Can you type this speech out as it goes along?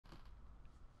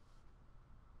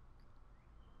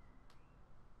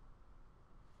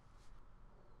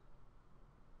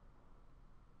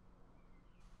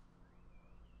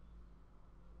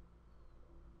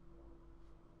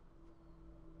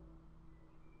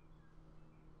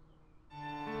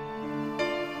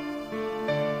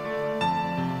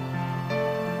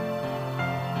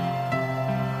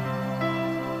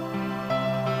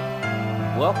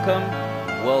Welcome,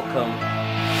 welcome,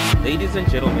 ladies and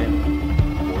gentlemen,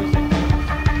 boys and girls.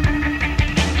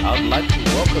 I would like to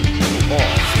welcome you all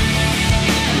to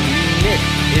the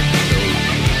next episode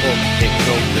of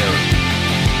Excel Therapy.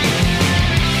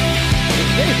 In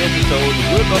today's episode,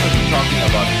 we're going to be talking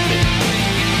about sims.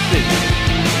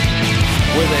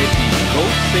 Whether it be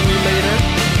Ghost Simulator,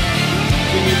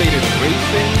 simulated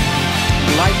racing,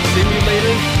 life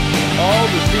simulators, all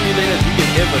the simulators you can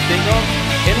ever think of.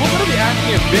 And we're going to be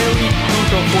asking a very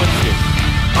crucial question.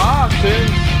 Are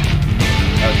sims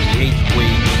a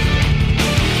gateway?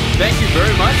 Thank you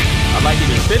very much. I'd like you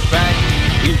to sit back,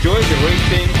 enjoy the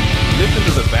racing, listen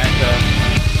to the banter,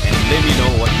 and let me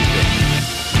know what you think.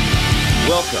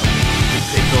 Welcome to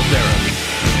Pixel Therapy.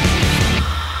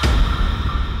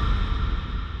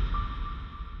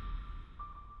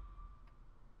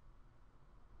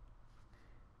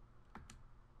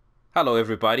 Hello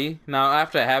everybody. Now,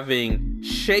 after having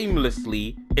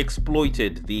shamelessly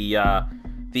exploited the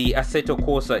Assetto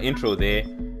Corsa intro there,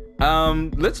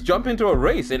 let's jump into a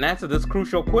race and answer this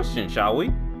crucial question, shall we?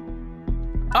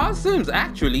 Are sims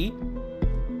actually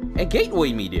a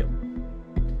gateway medium?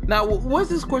 Now, where's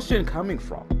this question coming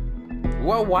from?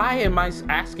 Well, why am I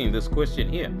asking this question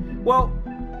here? Well,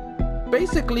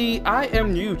 basically, I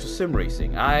am new to sim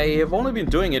racing. I have only been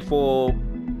doing it for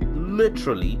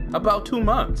literally about 2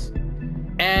 months.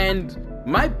 And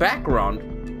my background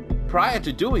prior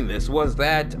to doing this was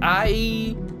that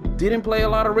I didn't play a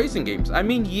lot of racing games. I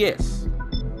mean, yes,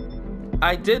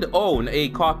 I did own a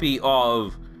copy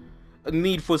of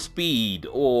Need for Speed,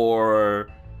 or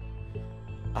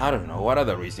I don't know what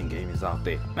other racing game is out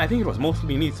there. I think it was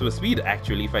mostly Need for Speed,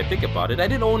 actually, if I think about it. I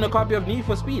did own a copy of Need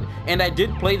for Speed, and I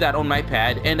did play that on my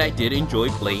pad, and I did enjoy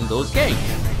playing those games.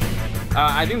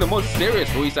 I think the most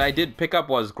serious race I did pick up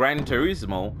was Gran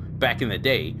Turismo back in the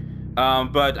day,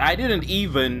 but I didn't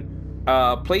even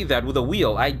play that with a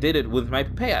wheel. I did it with my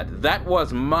pad. That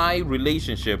was my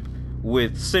relationship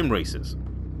with sim races.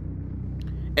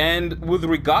 And with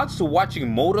regards to watching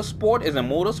motorsport as a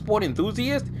motorsport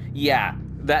enthusiast, yeah,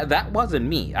 that wasn't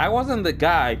me. I wasn't the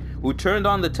guy who turned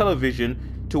on the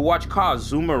television to watch cars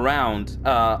zoom around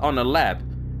on a lap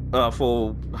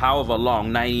for however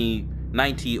long,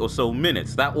 90 or so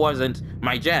minutes. That wasn't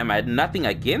my jam. I had nothing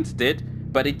against it,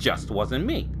 but it just wasn't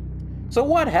me. So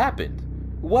what happened?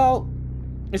 Well,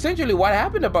 essentially what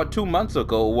happened about 2 months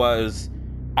ago was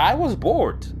I was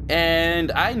bored,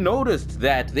 and I noticed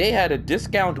that they had a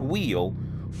discount wheel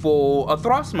for a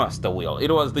Thrustmaster wheel.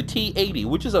 It was the T80,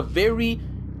 which is a very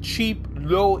cheap,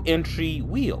 low entry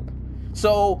wheel.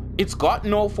 So it's got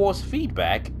no force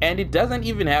feedback, and it doesn't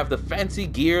even have the fancy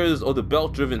gears or the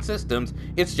belt-driven systems.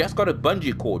 It's just got a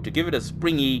bungee cord to give it a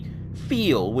springy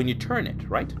feel when you turn it,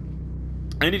 right?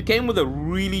 And it came with a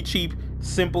really cheap,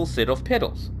 simple set of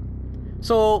pedals.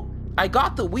 So I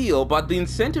got the wheel, but the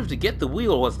incentive to get the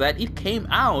wheel was that it came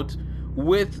out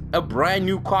with a brand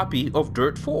new copy of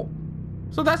Dirt 4.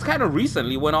 So that's kind of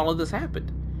recently when all of this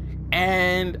happened.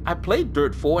 And I played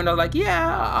Dirt 4 and I was like,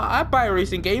 yeah, I buy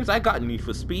racing games. I got Need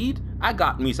for Speed. I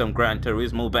got me some Gran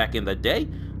Turismo back in the day.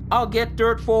 I'll get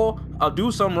Dirt 4. I'll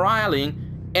do some riling.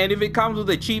 And if it comes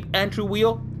with a cheap entry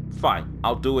wheel, fine.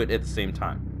 I'll do it at the same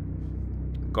time.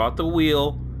 Got the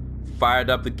wheel, fired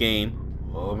up the game.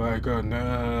 Oh my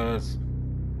goodness.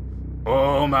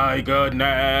 Oh my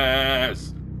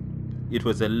goodness. It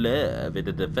was a love at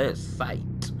the first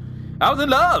sight. I was in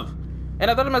love.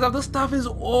 And I thought to myself, this stuff is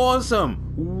awesome.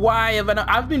 Why have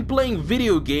I've been playing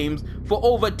video games for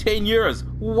over 10 years.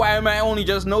 Why am I only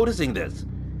just noticing this?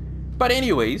 But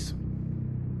anyways,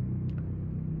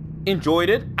 enjoyed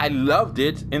it. I loved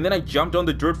it. And then I jumped on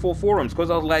the Dirt 4 forums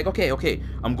because I was like, okay,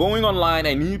 I'm going online.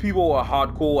 I need people who are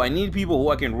hardcore. I need people who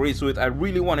I can race with. I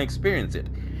really want to experience it.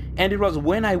 And it was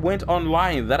when I went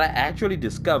online that I actually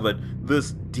discovered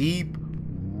this deep,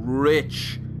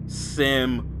 rich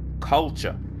sim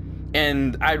culture.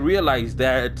 And I realized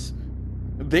that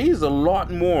there is a lot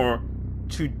more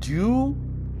to do,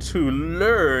 to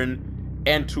learn,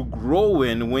 and to grow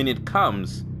in when it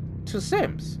comes to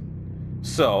sims.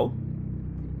 So,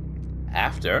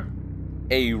 after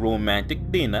a romantic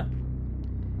dinner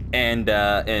and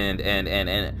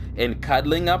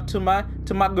cuddling up to my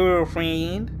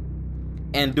girlfriend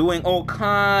and doing all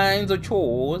kinds of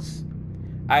chores,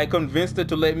 I convinced her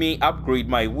to let me upgrade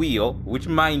my wheel, which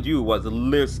mind you was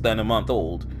less than a month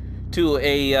old, to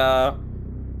a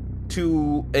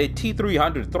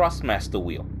T300 Thrustmaster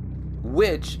wheel,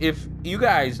 which, if you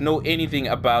guys know anything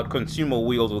about consumer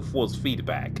wheels with force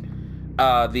feedback,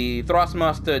 the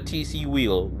Thrustmaster TC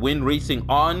wheel, when racing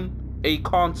on a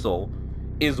console,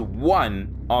 is one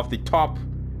of the top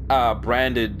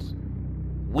branded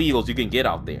wheels you can get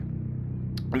out there.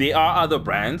 There are other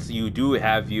brands. You do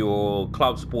have your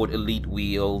Club Sport Elite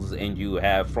wheels, and you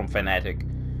have from Fanatec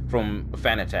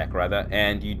rather,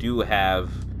 and you do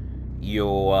have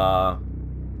your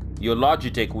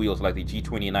Logitech wheels like the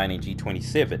G29 and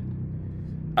G27.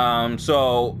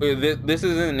 So this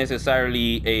isn't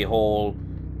necessarily a whole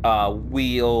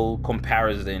wheel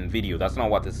comparison video. That's not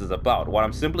what this is about. What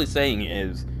I'm simply saying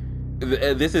is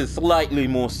this is slightly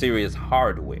more serious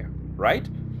hardware, right?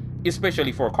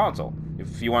 Especially for a console.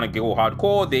 If you want to go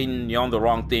hardcore, then you're on the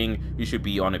wrong thing. You should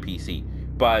be on a PC.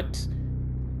 But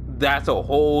that's a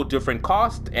whole different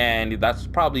cost, and that's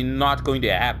probably not going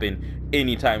to happen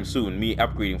anytime soon. Me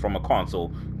upgrading from a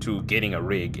console to getting a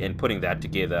rig and putting that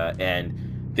together and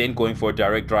then going for a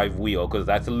direct drive wheel, because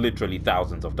that's literally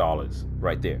thousands of dollars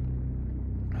right there.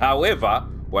 However,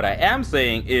 what I am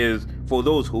saying is, for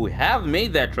those who have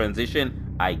made that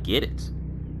transition, I get it.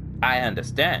 I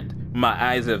understand. My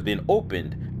eyes have been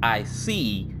opened. I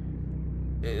see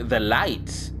the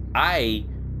light. I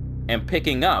am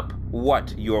picking up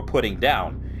what you're putting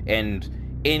down, and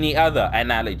any other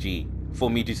analogy for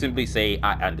me to simply say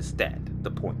I understand the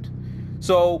point.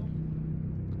 So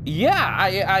yeah,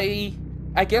 I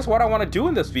guess what I want to do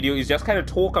in this video is just kind of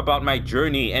talk about my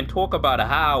journey and talk about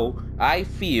how I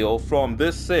feel from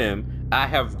this sim I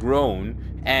have grown,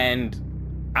 and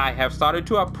I have started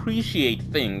to appreciate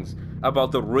things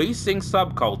about the racing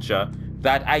subculture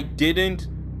that I didn't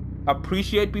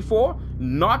appreciate before.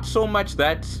 Not so much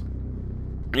that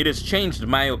it has changed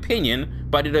my opinion,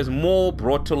 but it has more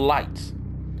brought to light.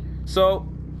 So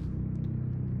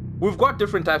we've got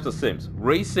different types of sims,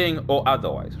 racing or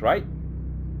otherwise, right?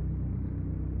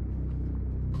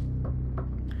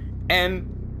 And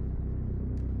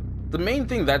the main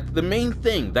thing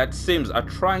that sims are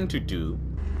trying to do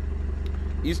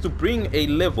is to bring a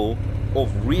level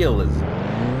of realism,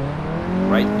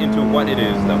 right, into what it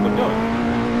is that we're doing.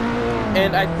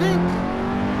 And I think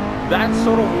that's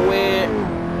sort of where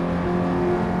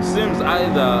sims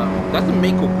that's the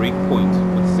make or break point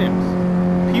with sims.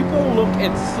 People look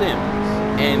at sims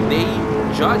and they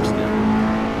judge them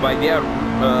by their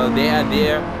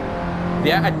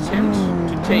attempt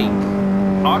to take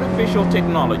artificial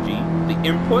technology, the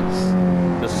inputs,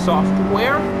 the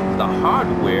software, the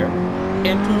hardware,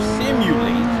 and to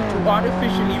simulate, to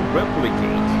artificially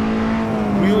replicate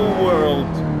real-world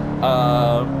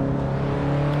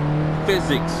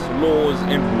physics, laws,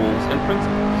 and rules and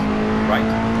principles,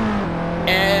 right?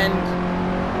 And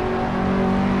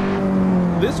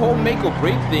this whole make or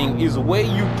break thing is where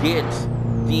you get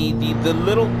the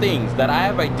little things that I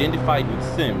have identified with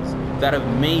sims that have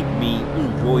made me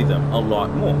enjoy them a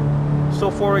lot more. So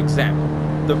for example,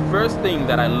 the first thing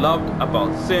that I loved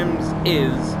about sims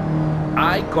is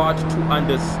I got to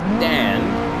understand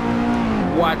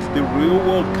what the real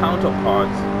world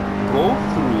counterparts go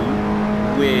through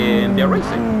when they're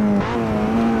racing.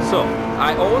 So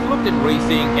I always looked at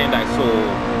racing and I saw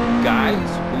guys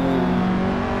who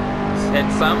had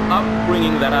some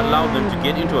upbringing that allowed them to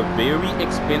get into a very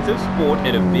expensive sport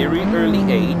at a very early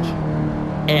age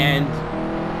and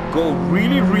go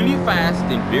really, really fast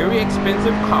in very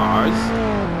expensive cars.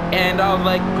 And I was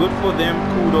like, good for them,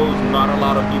 kudos, not a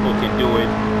lot of people can do it.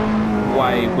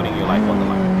 Why are you putting your life on the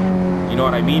line? You know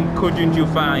what I mean? Couldn't you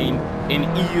find an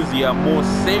easier, more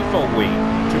safer way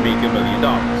to make $1 million a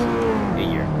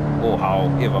year, or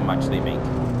however much they make?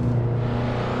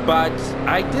 But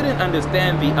I didn't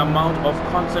understand the amount of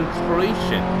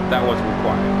concentration that was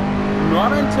required.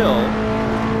 Not until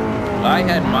I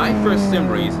had my first sim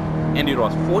race, and it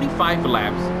was 45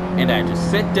 laps, and I had to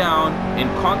sit down and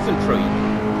concentrate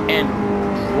and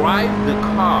drive the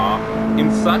car in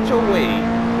such a way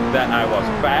that I was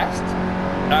fast,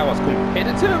 I was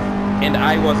competitive, and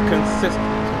I was consistent.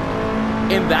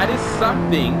 And that is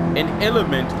something, an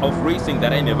element of racing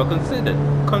that I never considered.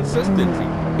 Consistency.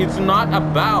 It's not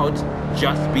about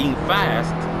just being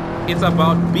fast. It's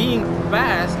about being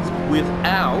fast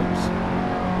without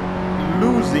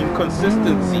losing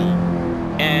consistency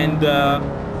and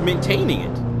maintaining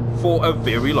it for a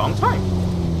very long time.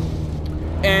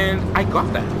 And I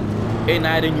got that. And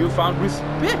I had a newfound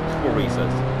respect for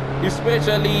racers.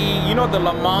 Especially, you know, the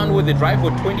Le Mans where they drive for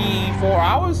 24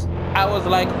 hours? I was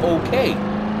like, okay,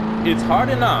 it's hard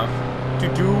enough to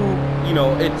do, you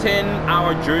know, a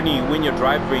 10-hour journey when you're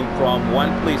driving from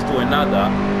one place to another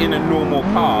in a normal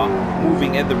car,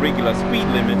 moving at the regular speed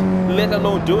limit, let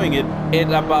alone doing it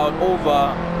at about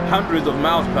over hundreds of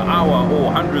miles per hour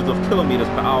or hundreds of kilometers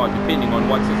per hour, depending on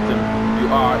what system you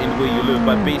are and where you live,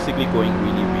 but basically going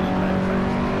really, really fast.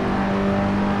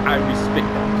 I respect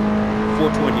that for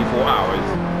 24 hours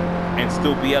and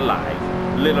still be alive,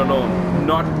 let alone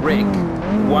not wreck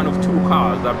one of two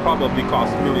cars that probably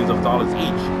cost millions of dollars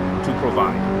each to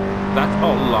provide. That's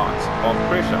a lot of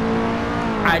pressure.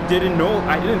 I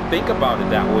didn't think about it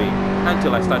that way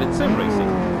until I started sim racing.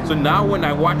 So now when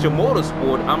I watch a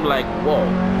motorsport, I'm like, whoa,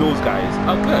 those guys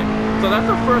are good. So that's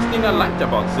the first thing I liked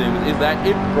about Sims, is that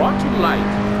it brought to light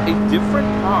a different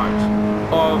part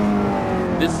of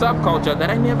this subculture that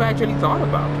I never actually thought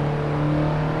about.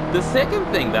 The second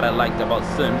thing that I liked about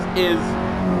Sims is,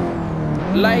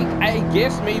 like, I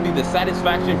guess maybe the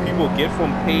satisfaction people get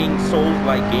from playing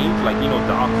Souls-like games, like, you know,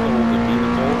 Dark Souls and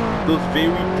Demon Souls, those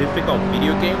very difficult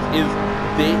video games, is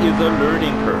there is a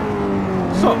learning curve.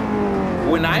 So,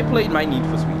 when I played my Need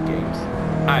for Speed games,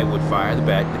 I would fire the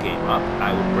game up,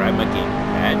 I would grab my gaming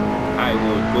pad, I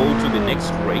would go to the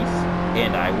next race,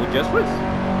 and I would just race.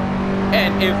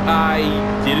 And if I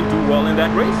didn't do well in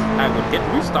that race, I would hit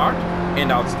restart,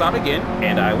 and I'll start again,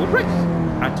 and I would race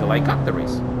until I got the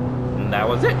race. And that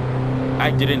was it.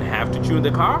 I didn't have to tune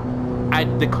the car. I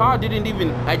didn't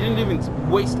even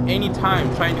waste any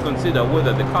time trying to consider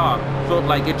whether the car felt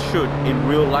like it should in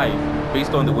real life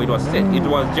based on the way it was set. It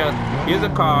was just, here's a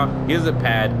car, here's a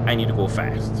pad, I need to go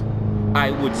fast.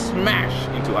 I would smash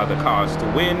into other cars to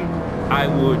win. I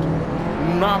would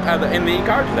knock other, and they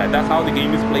encourage that. That's how the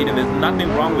game is played, and there's nothing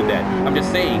wrong with that. I'm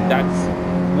just saying that's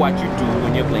what you do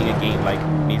when you're playing a game like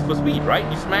Need for Speed, right?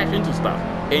 You smash into stuff,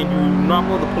 and you knock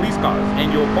all the police cars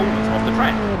and your opponents off the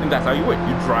track, and that's how you win.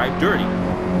 You drive dirty,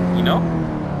 you know?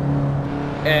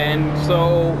 And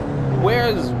so,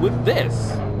 whereas with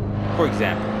this, for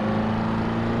example,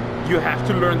 you have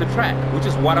to learn the track, which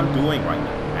is what I'm doing right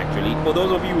now, actually. For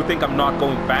those of you who think I'm not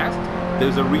going fast,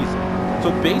 there's a reason.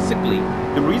 So basically,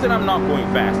 the reason I'm not going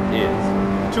fast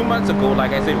is 2 months ago,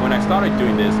 like I said, when I started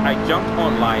doing this, I jumped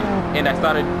online and I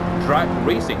started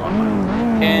racing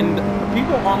online. And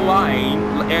people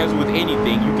online, as with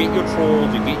anything, you get your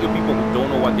trolls, you get your people who don't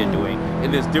know what they're doing,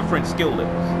 and there's different skill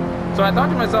levels. So I thought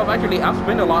to myself, actually, I've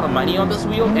spent a lot of money on this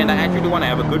wheel, and I actually want to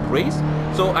have a good race.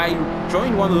 So I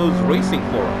joined one of those racing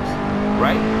forums,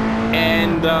 right?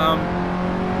 And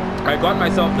I got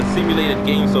myself the simulated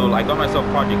game, so I got myself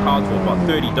Project Cars for about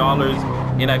 $30,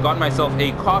 and I got myself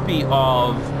a copy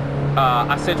of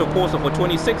Assetto Corsa for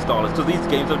 $26, because these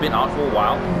games have been out for a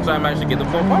while, so I managed to get them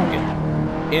for a bargain.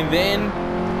 And then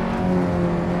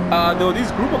there were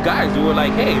this group of guys who were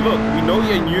like, hey, look, we know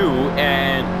you're new,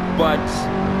 but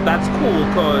that's cool,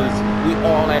 because we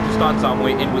all had to start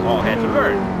somewhere and we all had to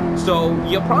learn. So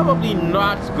you're probably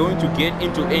not going to get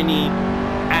into any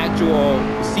actual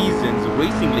seasons,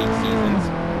 racing league seasons,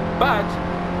 but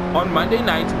on Monday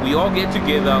nights we all get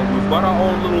together, we've got our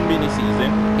own little mini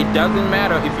season. It doesn't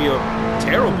matter if you're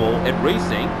terrible at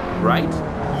racing, right?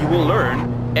 You will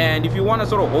learn, and if you want to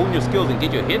sort of hone your skills and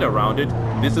get your head around it,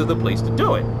 this is the place to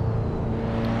do it.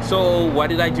 So what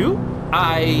did I do?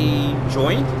 I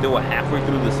joined. They were halfway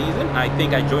through the season. I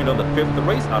think I joined on the 5th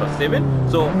race out of 7,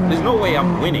 so there's no way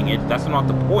I'm winning it. That's not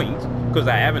the point, because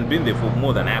I haven't been there for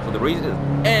more than half of the races,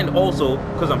 and also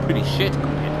because I'm pretty shit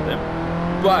compared to them.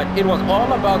 But it was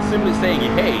all about simply saying,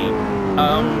 hey,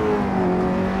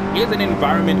 here's an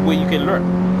environment where you can learn.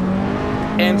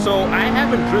 And so I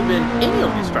haven't driven any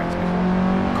of these tracks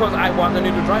before, because I wasn't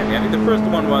into driving. I think the first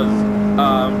one was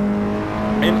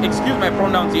and excuse my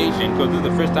pronunciation, because this is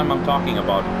the first time I'm talking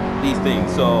about these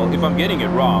things, so if I'm getting it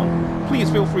wrong,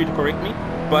 please feel free to correct me.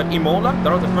 But Imola,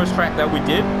 that was the first track that we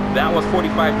did. That was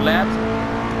 45 laps.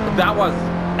 That was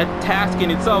a task in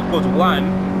itself, because one,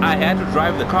 I had to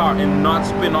drive the car and not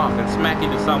spin off and smack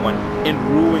into someone and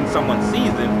ruin someone's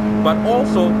season, but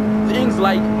also things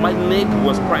like my leg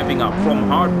was cramping up from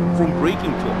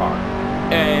braking too hard,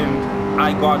 and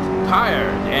I got tired,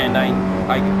 and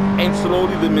and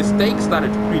slowly the mistakes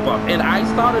started to creep up, and I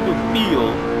started to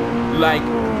feel like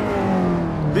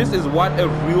this is what a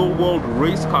real world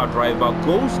race car driver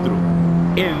goes through.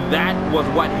 And that was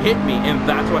what hit me, and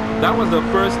that was the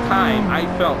first time I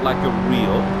felt like a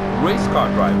real race car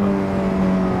driver.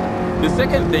 The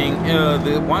second thing,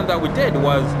 the one that we did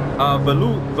was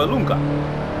Valunga.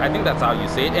 I think that's how you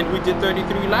say it, and we did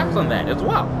 33 laps on that as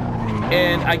well.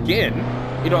 And again,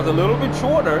 it was a little bit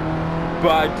shorter,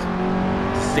 but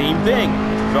same thing.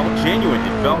 It felt genuine,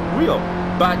 it felt real.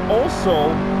 But also,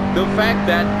 the fact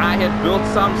that I had built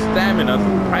some stamina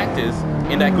through practice,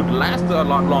 and I could last a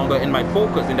lot longer, and my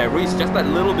focus in that race just a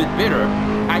little bit better,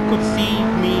 I could see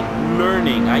me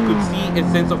learning. I could see a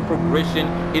sense of progression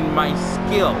in my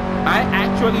skill. I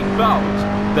actually felt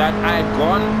that I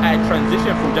had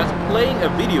transitioned from just playing a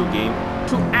video game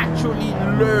to actually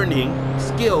learning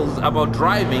skills about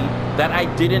driving that I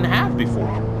didn't have before.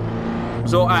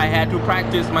 So I had to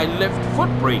practice my left foot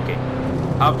braking.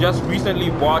 I've just recently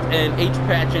bought an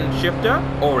H-patch and shifter,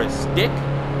 or a stick,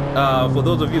 for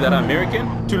those of you that are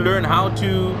American, to learn how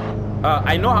to,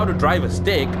 I know how to drive a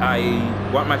stick.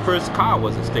 My first car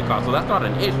was a stick car, so that's not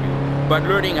an issue. But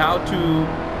learning how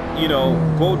to, you know,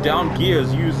 go down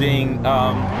gears using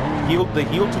the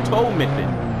heel to toe method,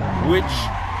 which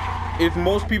if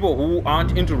most people who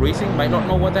aren't into racing might not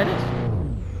know what that is.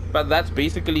 But that's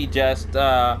basically just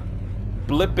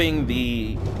blipping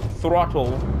the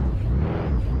throttle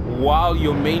while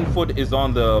your main foot is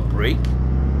on the brake.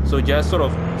 So just sort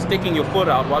of sticking your foot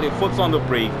out while your foot's on the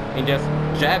brake and just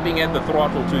jabbing at the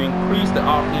throttle to increase the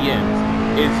RPMs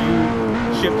as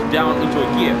you shift down into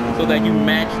a gear, so that you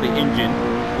match the engine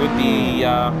with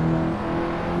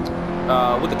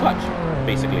the clutch,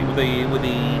 basically, with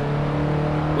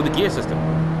the gear system.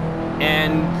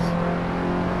 And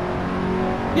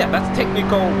yeah, that's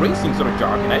technical racing sort of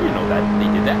jargon. I didn't know that they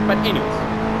did that, but anyways,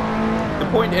 the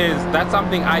point is that's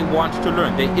something I want to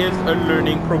learn. There is a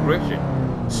learning progression.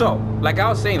 So, like I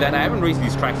was saying, that I haven't raced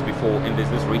these tracks before in this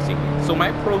racing game. So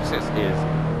my process is,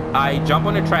 I jump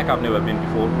on a track I've never been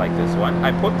before, like this one.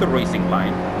 I put the racing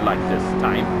line, like this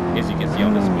time, as you can see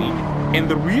on the screen. And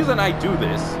the reason I do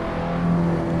this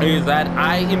is that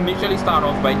I initially start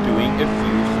off by doing a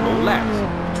few slow laps,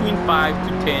 between 5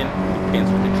 to 10, depends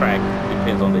on the track,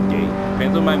 depends on the day,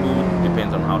 depends on my mood,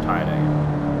 depends on how tired I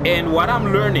am. And what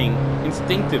I'm learning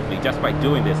instinctively just by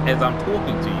doing this as I'm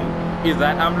talking to you is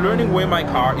that I'm learning where my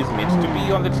car is meant to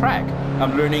be on the track.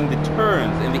 I'm learning the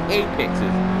turns and the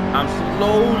apexes. I'm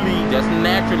slowly, just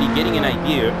naturally getting an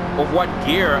idea of what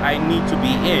gear I need to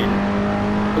be in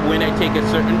when I take a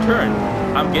certain turn.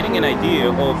 I'm getting an idea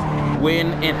of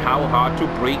when and how hard to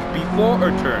brake before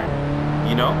a turn,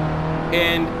 you know?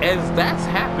 And as that's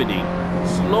happening,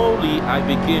 slowly I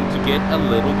begin to get a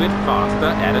little bit faster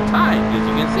at a time, as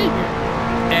you can see here.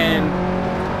 And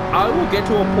I will get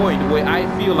to a point where I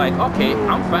feel like, okay,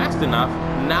 I'm fast enough,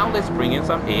 now let's bring in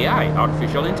some AI,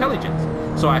 artificial intelligence.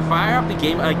 So I fire up the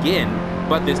game again,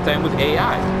 but this time with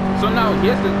AI. So now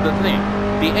here's the thing.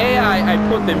 The AI, I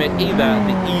put them at either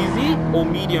the easy or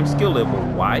medium skill level.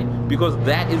 Why? Because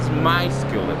that is my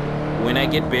skill level. When I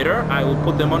get better, I will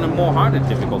put them on a more harder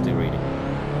difficulty rating.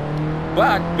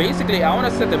 But basically, I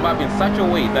want to set them up in such a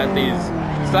way that there's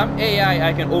some AI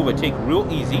I can overtake real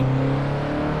easy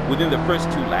within the first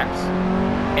 2 laps,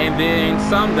 and then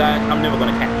some that I'm never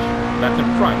going to catch. That's in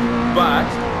front. But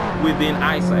within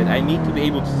eyesight, I need to be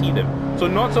able to see them. So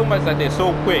not so much that they're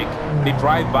so quick, they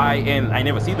drive by and I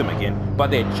never see them again,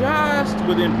 but they're just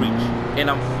within reach, and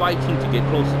I'm fighting to get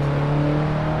closer to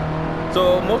them.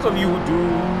 So most of you who do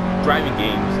driving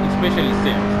games, especially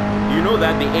sims, you know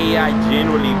that the AI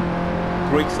generally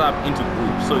breaks up into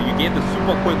groups. So you get the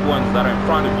super quick ones that are in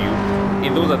front of you,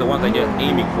 and those are the ones that you're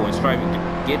aiming for and striving to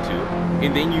get to.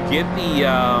 And then you get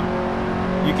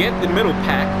the middle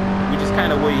pack, which is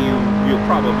kind of where you're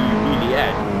probably really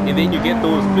at. And then you get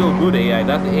those feel-good AI.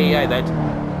 That's the AI that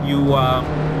you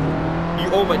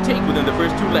overtake within the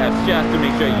first 2 laps just to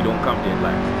make sure you don't come dead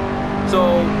last.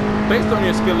 So based on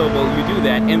your skill level, you do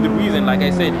that. And the reason, like I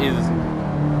said, is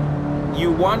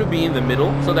you want to be in the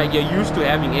middle so that you're used to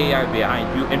having AI behind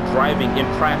you and driving in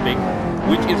traffic,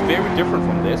 which is very different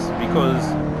from this, because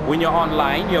when you're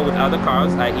online, you're with other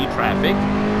cars, i.e. traffic,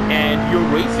 and your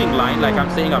racing line, like I'm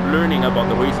saying, I'm learning about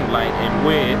the racing line and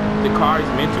where the car is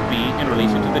meant to be in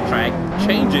relation to the track,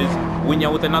 changes when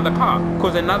you're with another car,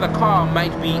 because another car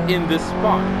might be in this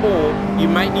spot, or you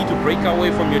might need to break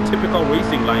away from your typical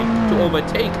racing line to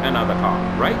overtake another car,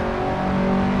 right?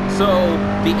 So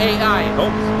the AI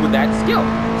helps with that skill.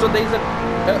 So there's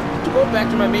to go back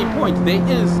to my main point, there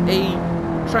is a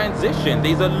transition,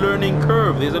 there's a learning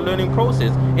curve, there's a learning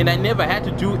process, and I never had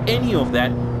to do any of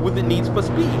that with the needs for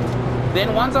speed.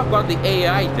 Then once I've got the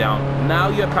AI down, now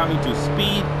you're coming to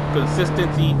speed,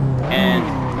 consistency, and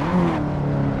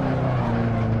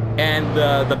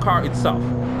the car itself.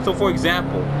 So for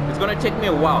example, it's going to take me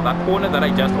a while, that corner that I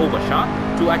just overshot,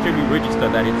 to actually register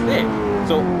that it's there.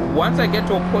 So once I get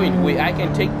to a point where I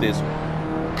can take this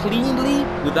cleanly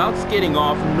without skidding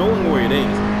off, knowing where it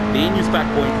is, then you start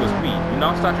going for speed. You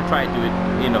now start to try to do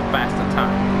it in a faster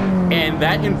time. And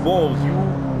that involves you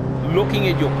looking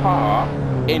at your car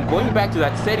and going back to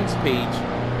that settings page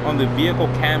on the vehicle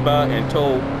camber and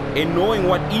tow, and knowing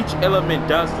what each element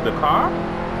does to the car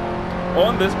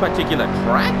on this particular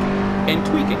track and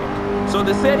tweaking it. So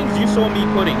the settings you saw me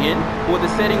putting in were the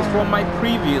settings from my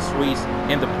previous race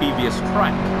and the previous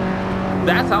track.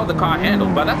 That's how the car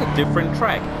handled, but that's a different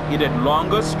track. It had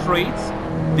longer straights,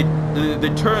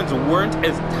 the turns weren't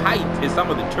as tight as some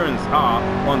of the turns are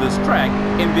on this track,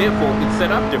 and therefore it's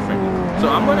set up differently. So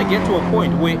I'm going to get to a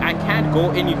point where I can't go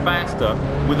any faster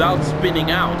without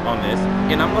spinning out on this,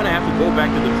 and I'm going to have to go back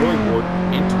to the drawing board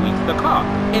and tweak the car.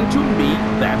 And to me,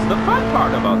 that's the fun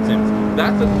part about Sims.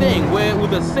 That's the thing where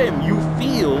with a sim you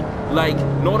feel like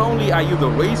not only are you the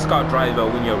race car driver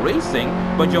when you're racing,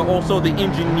 but you're also the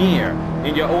engineer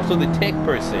and you're also the tech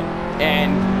person.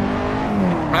 And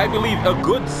I believe a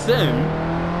good sim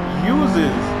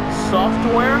uses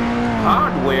software,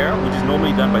 hardware, which is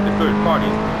normally done by the third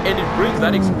parties, and it brings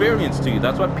that experience to you.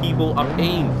 That's what people are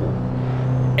paying for.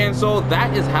 And so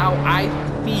that is how I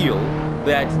feel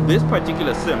that this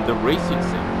particular sim, the racing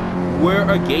sim, were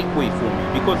a gateway for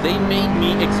me, because they made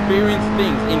me experience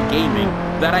things in gaming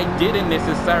that I didn't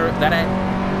necessarily, that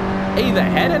I either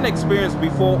hadn't experienced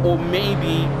before, or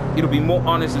maybe it'll be more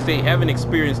honest to say haven't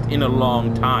experienced in a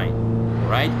long time,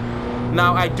 right?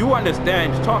 Now, I do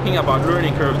understand, talking about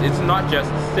learning curves, it's not just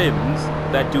Sims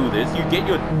that do this. You get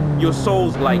your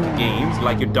Souls-like games,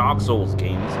 like your Dark Souls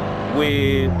games,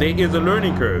 where there is a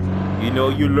learning curve. You know,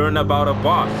 you learn about a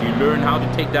boss, you learn how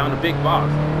to take down a big boss,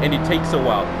 and it takes a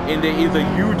while. And there is a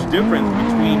huge difference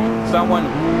between someone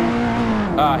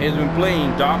who has been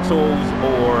playing Dark Souls,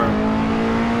 or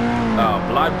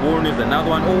Bloodborne is another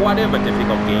one, or whatever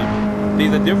difficult game.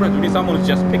 There's a difference between someone who's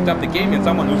just picked up the game and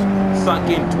someone who's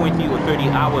sunk in 20 or 30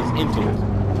 hours into it,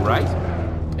 right?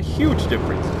 A huge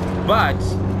difference. But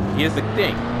here's the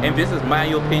thing, and this is my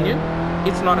opinion,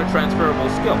 it's not a transferable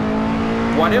skill.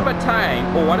 Whatever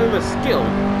time or whatever skill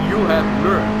you have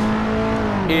learned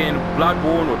in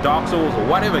Bloodborne or Dark Souls or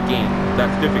whatever game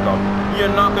that's difficult,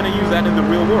 you're not going to use that in the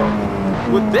real world.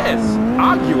 With this,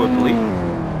 arguably,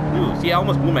 see, I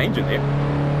almost blew my engine there.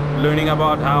 Learning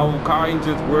about how car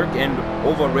engines work and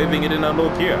over revving it in a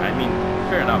low gear. I mean,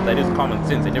 fair enough, that is common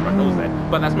sense, everyone knows that.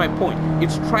 But that's my point.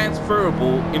 It's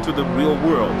transferable into the real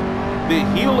world. The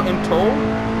heel and toe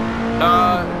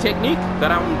technique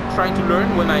that I'm trying to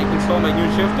learn when I install my new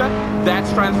shifter,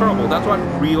 that's transferable. That's what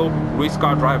real race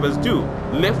car drivers do.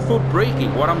 Left foot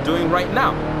braking, what I'm doing right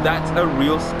now, that's a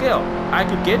real skill. I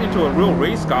could get into a real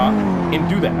race car and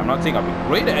do that. I'm not saying I'll be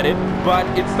great at it, but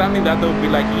it's something that they'll be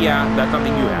like, yeah, that's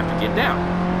something you have to get down.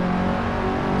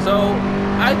 So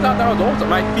I thought that was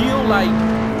awesome. I feel like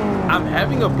I'm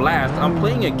having a blast. I'm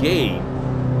playing a game,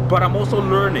 but I'm also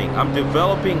learning. I'm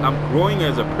developing. I'm growing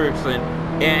as a person,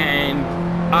 and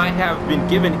I have been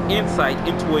given insight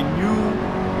into a new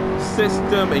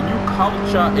system, a new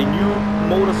culture, a new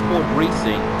motorsport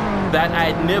racing that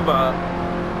I had never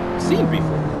seen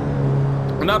before.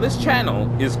 Now, this channel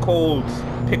is called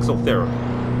Pixel Therapy,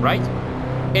 right?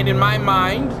 And in my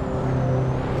mind,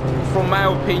 from my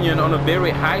opinion, on a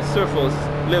very high surface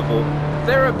level,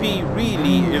 therapy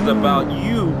really is about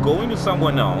you going to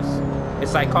someone else, a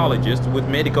psychologist with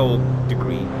medical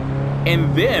degree,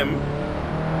 and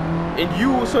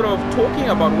you sort of talking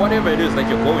about whatever it is that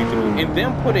you're going through, and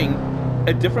them putting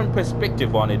a different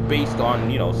perspective on it based on,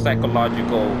 you know,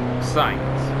 psychological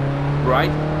science,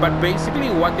 right? But basically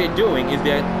what they're doing is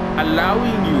they're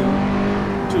allowing you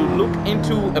to look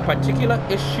into a particular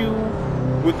issue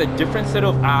with a different set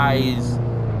of eyes,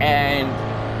 and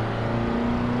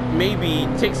maybe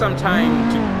take some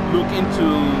time to look into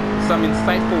some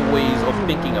insightful ways of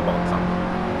thinking about something.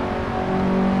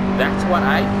 That's what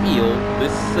I feel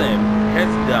this sim has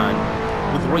done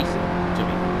with racing to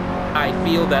me. I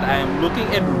feel that I am looking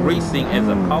at racing as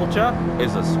a culture,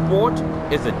 as a sport,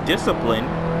 as a discipline,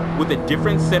 with a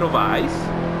different set of eyes,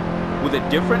 with a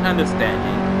different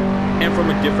understanding, and from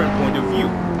a different point of view.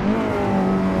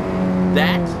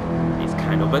 That is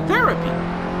kind of a therapy.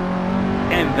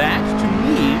 And that, to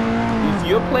me, if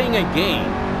you're playing a game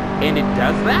and it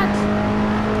does that,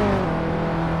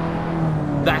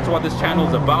 that's what this channel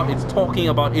is about. It's talking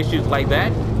about issues like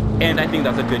that, and I think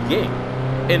that's a good game.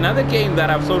 Another game that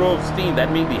I've sort of seen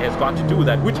that maybe has got to do with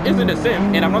that, which isn't a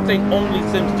sim, and I'm not saying only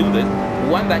Sims do this,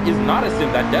 one that is not a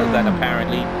sim that does that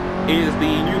apparently, is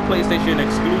the new PlayStation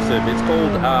exclusive. It's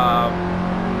called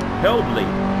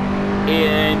Hellblade.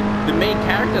 And the main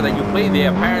character that you play there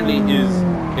apparently is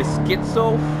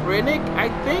schizophrenic, I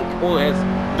think, or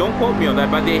don't quote me on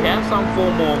that, but they have some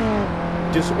form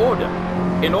of disorder.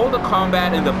 And all the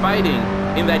combat and the fighting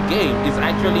in that game is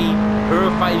actually her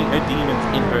fighting her demons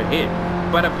in her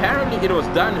head. But apparently it was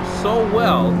done so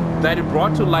well that it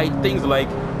brought to light things like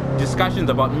discussions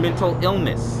about mental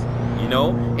illness, you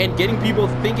know, and getting people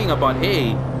thinking about,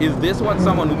 hey, is this what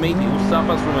someone who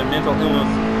suffers from a mental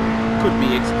illness could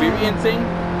be experiencing?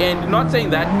 And not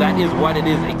saying that that is what it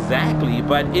is exactly,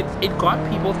 but it got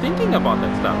people thinking about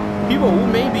that stuff. People who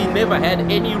maybe never had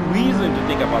any reason to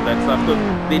think about that stuff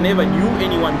because they never knew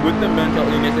anyone with the mental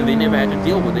illness and they never had to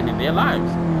deal with it in their lives.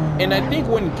 And I think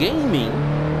when gaming,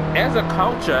 as a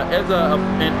culture, as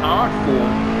an art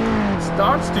form,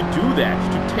 starts to do that,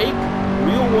 to take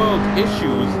real-world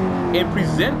issues and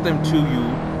present them to you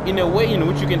in a way in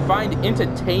which you can find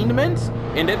entertainment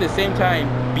and at the same time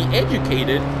be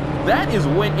educated, that is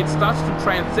when it starts to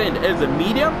transcend as a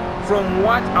medium from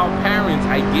what our parents,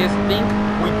 I guess, think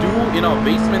we do in our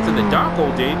basements in the dark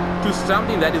all day to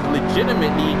something that is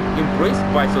legitimately embraced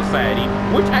by society,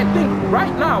 which I think right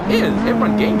now is.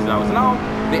 Everyone games now. It's now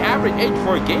the average age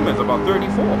for a gamer is about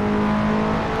 34.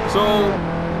 So,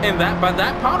 and but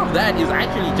that part of that is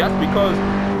actually just because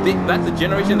that's the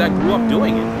generation that grew up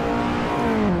doing it.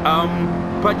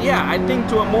 But yeah, I think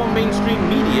to a more mainstream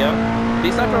media, they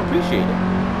start to appreciate it.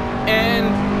 And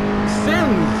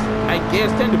Sims, I guess,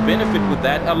 tend to benefit with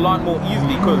that a lot more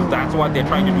easily because that's what they're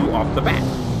trying to do off the bat.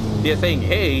 They're saying,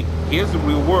 hey, here's the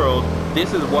real world.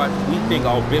 This is what we think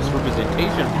our best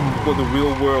representation for the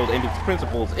real world and its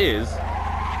principles is.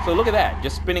 So look at that,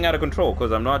 just spinning out of control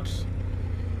because I'm not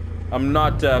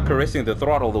caressing the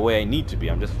throttle the way I need to be.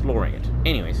 I'm just flooring it.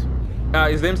 Anyways,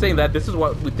 is them saying that this is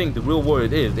what we think the real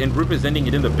world is and representing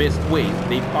it in the best way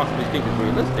they possibly think is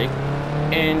realistic,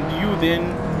 and you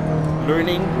then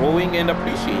learning, growing, and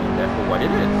appreciating that for what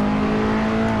it is.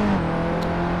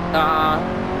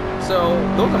 So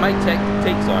those are my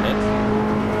takes on it.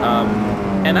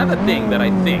 Another thing that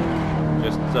I think,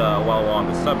 just while we're on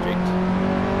the subject,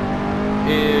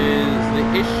 is the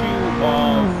issue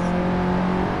of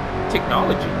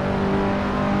technology.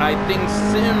 I think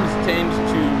Sims tend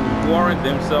to warrant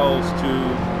themselves to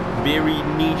very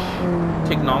niche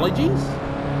technologies,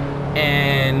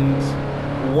 and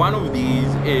one of these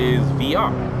is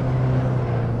VR.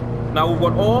 Now we've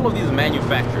got all of these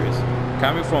manufacturers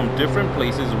coming from different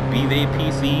places, be they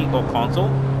PC or console,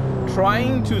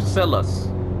 trying to sell us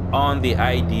on the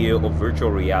idea of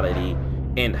virtual reality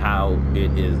and how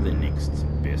it is the next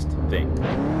best thing.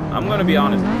 I'm gonna be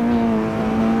honest with you.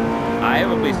 I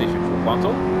have a PlayStation 4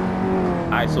 console.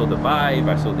 I saw the Vive,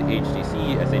 I saw the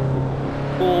HTC, I said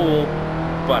cool,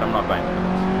 but I'm not buying one of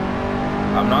those.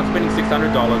 I'm not spending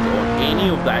 $600 on any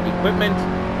of that equipment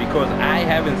because I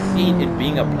haven't seen it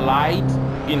being applied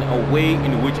in a way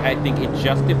in which I think it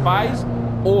justifies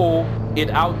or it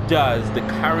outdoes the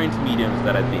current mediums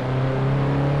that I think.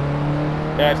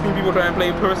 I've seen people try and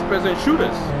play first-person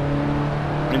shooters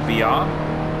in VR.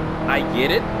 I get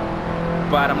it,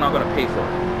 but I'm not gonna pay for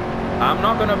it. I'm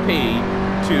not gonna pay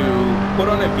to put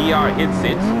on a VR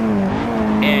headset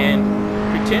and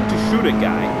pretend to shoot a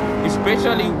guy,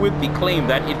 especially with the claim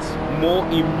that it's more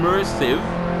immersive,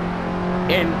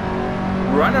 and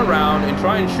run around and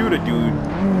try and shoot a dude.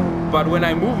 But when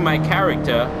I move my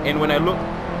character and when I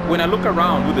look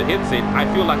around with the headset,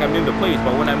 I feel like I'm in the place,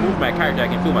 but when I move my character, I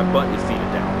can feel my butt is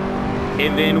seated down.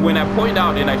 And then when I point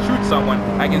out and I shoot someone,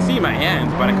 I can see my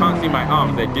hands, but I can't see my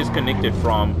arms. They're disconnected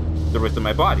from the rest of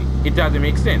my body. It doesn't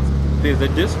make sense. There's a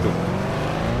discord.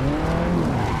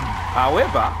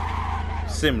 However,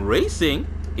 sim racing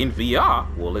in VR,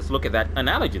 well, let's look at that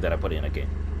analogy that I put in again.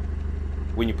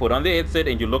 When you put on the headset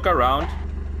and you look around,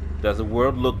 does the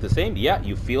world look the same? Yeah,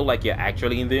 you feel like you're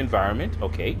actually in the environment.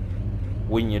 Okay.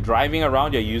 When you're driving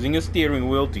around, you're using a steering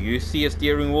wheel. Do you see a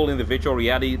steering wheel in the virtual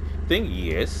reality thing?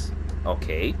 Yes.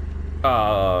 Okay.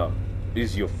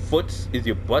 Is your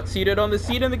butt seated on the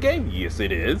seat in the game? Yes,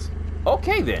 it is.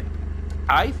 Okay, then.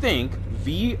 I think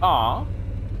VR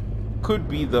could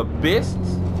be the best.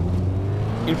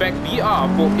 In fact, VR,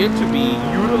 for it to be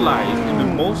utilized in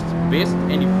the most best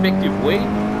and effective way,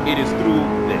 it is through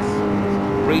this.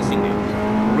 Racing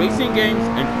games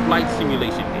and flight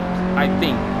simulation games. I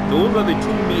think those are the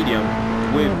two mediums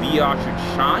where VR should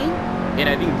shine, and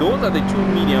I think those are the two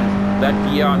mediums that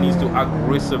VR needs to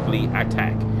aggressively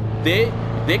attack.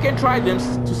 They can try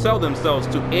to sell themselves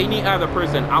to any other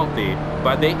person out there,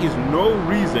 but there is no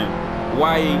reason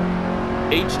why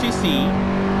HTC,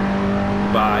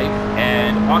 Vive,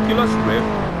 and Oculus Rift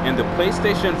and the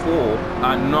PlayStation 4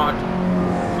 are not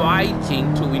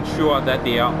fighting to ensure that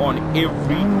they are on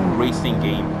every racing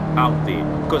game out there,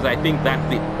 because I think that's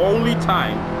the only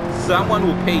time someone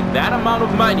will pay that amount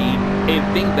of money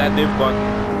and think that they've got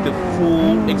the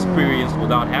full experience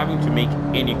without having to make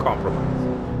any compromise.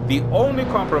 The only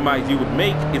compromise you would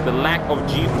make is the lack of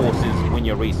G-forces when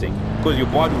you're racing, because your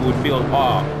body would feel,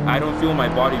 oh, I don't feel my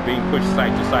body being pushed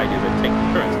side to side as I take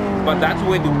turns. But that's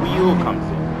where the wheel comes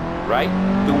in, right?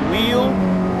 The wheel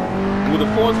with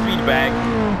the force feedback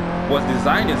was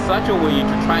designed in such a way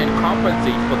to try and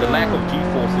compensate for the lack of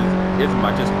G-forces as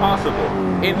much as possible.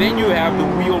 And then you have the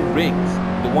wheel rigs,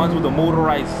 the ones with the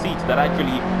motorized seats that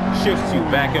actually shifts you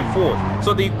back and forth.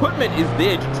 So the equipment is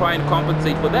there to try and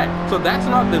compensate for that. So that's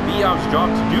not the VR's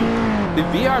job to do. The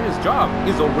VR's job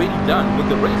is already done with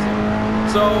the racing.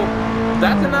 So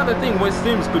that's another thing where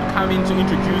Sims could come in to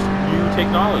introduce new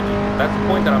technology. That's the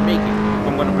point that I'm making.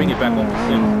 I'm going to bring it back home to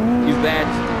Sims. Is that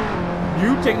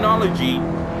new technology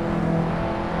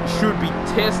should be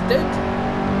tested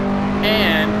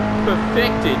and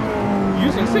perfected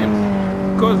using Sims.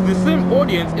 Because the Sim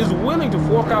audience is willing to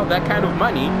fork out that kind of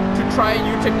money to try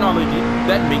new technology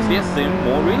that makes their Sim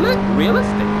more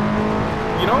realistic.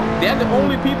 You know, they're the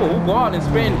only people who go out and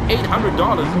spend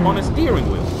 $800 on a steering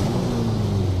wheel.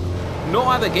 No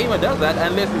other gamer does that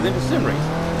unless he's into sim racing.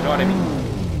 You know what I mean?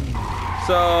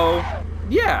 So,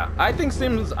 yeah, I think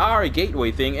Sims are a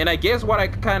gateway thing, and I guess what I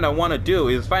kind of want to do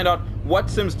is find out what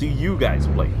Sims do you guys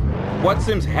play? What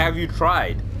Sims have you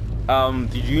tried?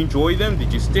 Did you enjoy them?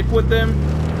 Did you stick with them?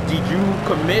 Did you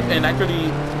commit and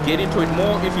actually get into it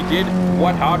more? If you did,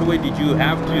 what hardware did you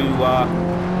have to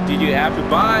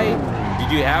buy?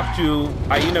 Did you have to,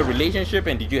 are you in a relationship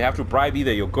and did you have to bribe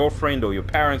either your girlfriend or your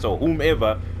parents or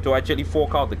whomever to actually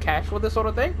fork out the cash for this sort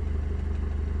of thing?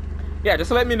 Yeah,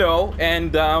 just let me know.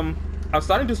 And I'm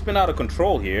starting to spin out of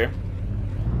control here.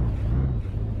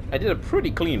 I did a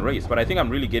pretty clean race, but I think I'm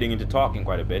really getting into talking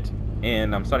quite a bit.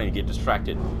 And I'm starting to get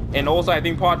distracted. And also I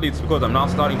think partly it's because I'm now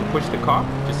starting to push the car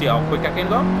to see how quick I can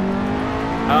go.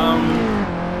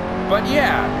 But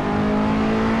yeah,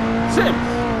 Sims.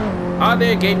 Are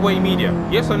they a gateway media?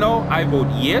 Yes or no? I vote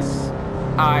yes.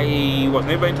 I was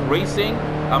never into racing.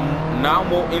 I'm now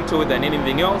more into it than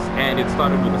anything else, and it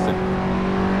started with a sim.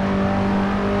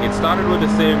 It started with a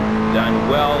sim, done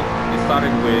well. It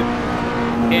started with,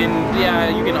 and yeah,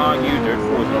 you can argue Dirt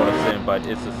 4 is not a sim, but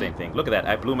it's the same thing. Look at that,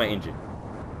 I blew my engine.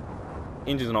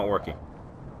 Engine's not working.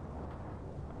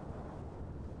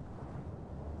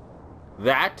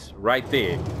 That right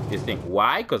there is thing.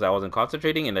 Why? Because I wasn't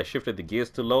concentrating and I shifted the gears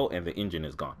too low and the engine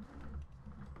is gone.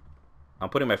 I'm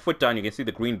putting my foot down. You can see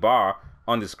the green bar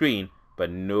on the screen, but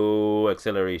no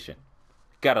acceleration.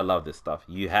 Gotta love this stuff.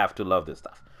 You have to love this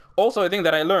stuff. Also, a thing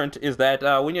that I learned is that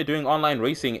when you're doing online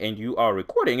racing and you are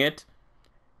recording it,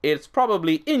 it's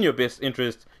probably in your best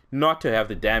interest not to have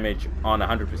the damage on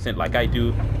 100% like I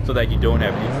do, so that you don't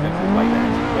have instances like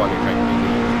that while you're trying to make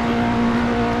it.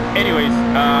 Anyways,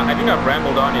 I think I've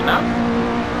rambled on enough.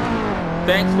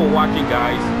 Thanks for watching,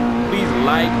 guys. Please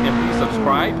like and please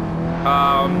subscribe.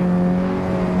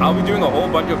 I'll be doing a whole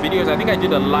bunch of videos. I think I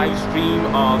did a live stream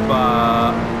of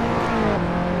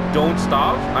Don't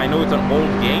Starve. I know it's an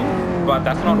old game, but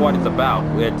that's not what it's about.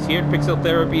 It's here at Pixel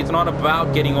Therapy. It's not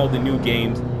about getting all the new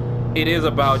games. It is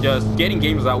about just getting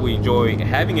games that we enjoy,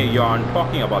 having a yarn,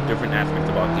 talking about different aspects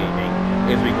about gaming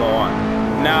as we go on.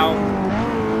 Now,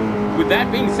 with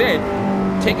that being said,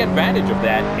 take advantage of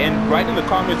that and write in the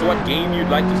comments what game you'd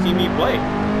like to see me play,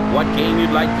 what game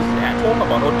you'd like to talk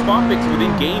about, or topics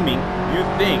within gaming you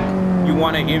think you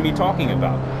want to hear me talking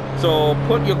about. So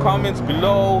put your comments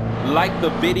below, like the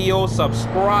video,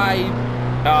 subscribe.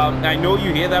 I know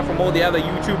you hear that from all the other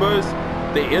YouTubers.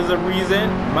 There is a reason.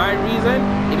 My reason,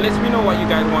 it lets me know what you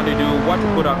guys want to do, what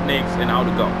to put up next, and how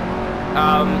to go.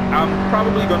 I'm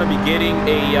probably going to be getting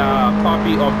a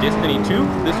copy of Destiny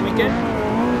 2 this weekend.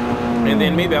 And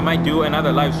then maybe I might do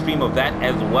another live stream of that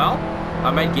as well.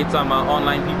 I might get some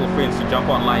online people friends to jump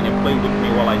online and play with me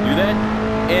while I do that.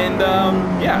 And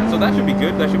yeah, so that should be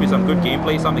good. That should be some good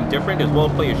gameplay, something different as well,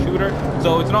 play a shooter.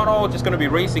 So it's not all just going to be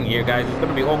racing here, guys. It's going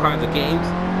to be all kinds of games.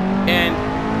 And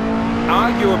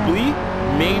arguably,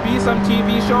 maybe some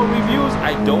TV show reviews.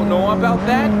 I don't know about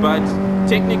that, but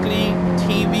technically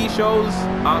TV shows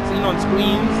are seen on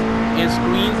screens, and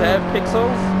screens have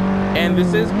pixels, and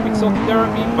this is Pixel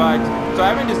Therapy. But so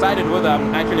I haven't decided whether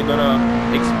I'm actually gonna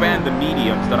expand the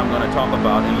mediums that I'm gonna talk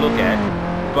about and look at.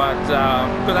 But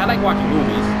because I like watching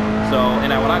movies, so,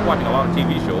 and I like watching a lot of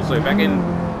TV shows, so if I can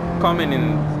comment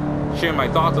and share my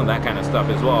thoughts on that kind of stuff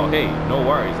as well, hey, no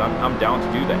worries, I'm down to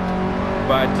do that.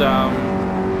 But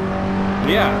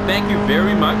yeah, thank you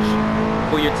very much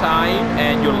for your time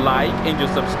and your like and your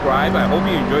subscribe. I hope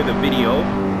you enjoyed the video.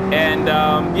 And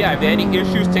yeah, if there are any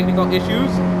issues, technical issues,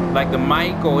 like the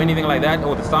mic or anything like that,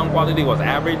 or the sound quality was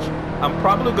average, I'm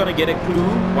probably gonna get a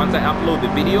clue once I upload the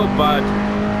video, but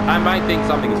I might think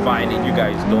something's fine and you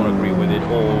guys don't agree with it,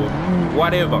 or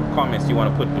whatever comments you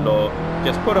want to put below,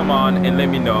 just put them on and let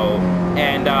me know.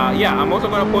 And yeah, I'm also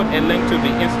gonna put a link to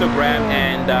the Instagram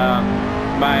and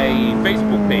my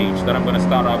Facebook page that I'm gonna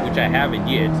start off, which I haven't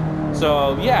yet.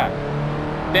 So yeah,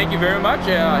 Thank you very much.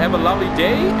 Have a lovely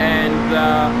day, and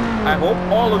I hope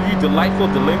all of you delightful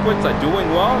delinquents are doing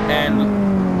well,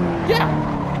 and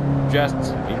yeah,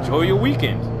 just enjoy your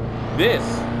weekend. This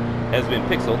has been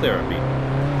Pixel Therapy.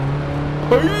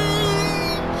 Peace!